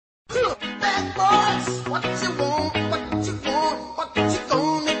boys, what you want, what you want, what you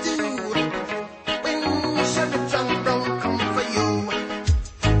gonna do when Sheriff John Brown come for you?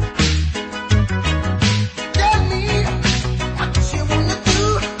 Tell me what you wanna do,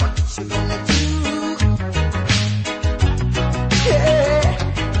 what you gonna do. Yeah,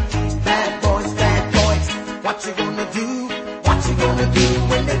 bad boys, what you gonna do? What you gonna do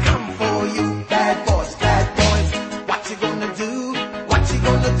when they come for you? Bad boys, what you gonna do? What you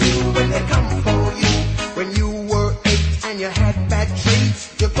gonna do when they come for you? When you were 8 and you had bad traits,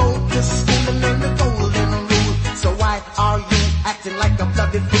 you go to school and learn the golden rule. So why are you acting like a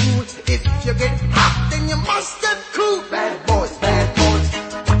bloody fool? If you get hot, then you must get cool. Bad boys,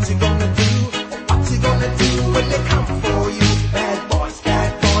 what you gonna do? What you gonna do when they come for you? Bad boys,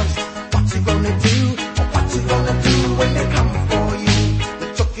 what you gonna do? What you gonna do when they come for you? You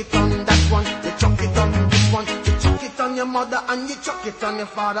chuck it on that one, you chuck it on this one, you chuck it on your mother and you chuck it on your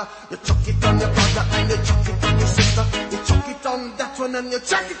father, you chuck it on your brother and you chuck it on your sister, you chuck it on that one and you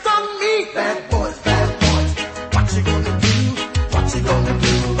chuck it on me. Bad boys, what you gonna do? What you gonna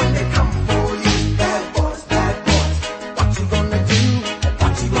do when they come for you? Bad boys, what you gonna do?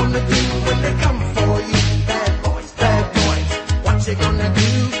 What you gonna do when they come for you? Bad boys, what you gonna do?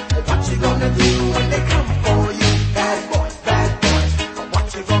 What you gonna do when they come for you? Bad boys, what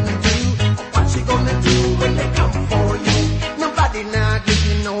you gonna do? What you gonna do when they come for you? Nobody now give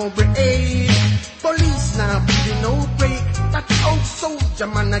you no break. Police now give you no break. That old soldier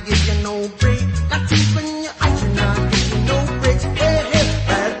man I give you no break. Not even your eyes now give you no break. Hey,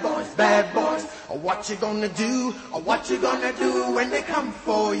 bad boys, what you gonna do? What you gonna do when they come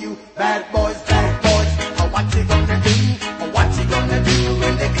for you? Bad boys, what you gonna do? What you gonna do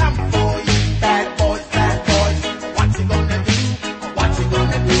when they come for you? Bad boys, what you gonna do? What you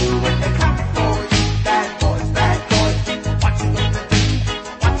gonna do when they come for you? Bad boys, what you gonna do?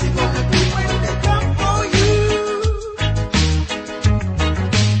 What you gonna do when they come for you?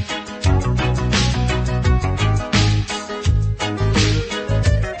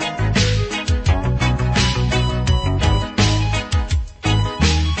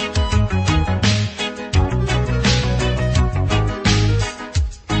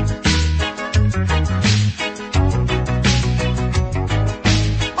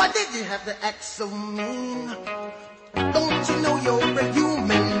 Why did you have to act so mean? Don't you know you're a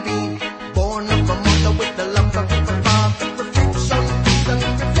human being? Born of a mother with the love of a father. Perfection is a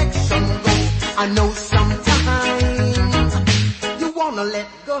reflection goes. I know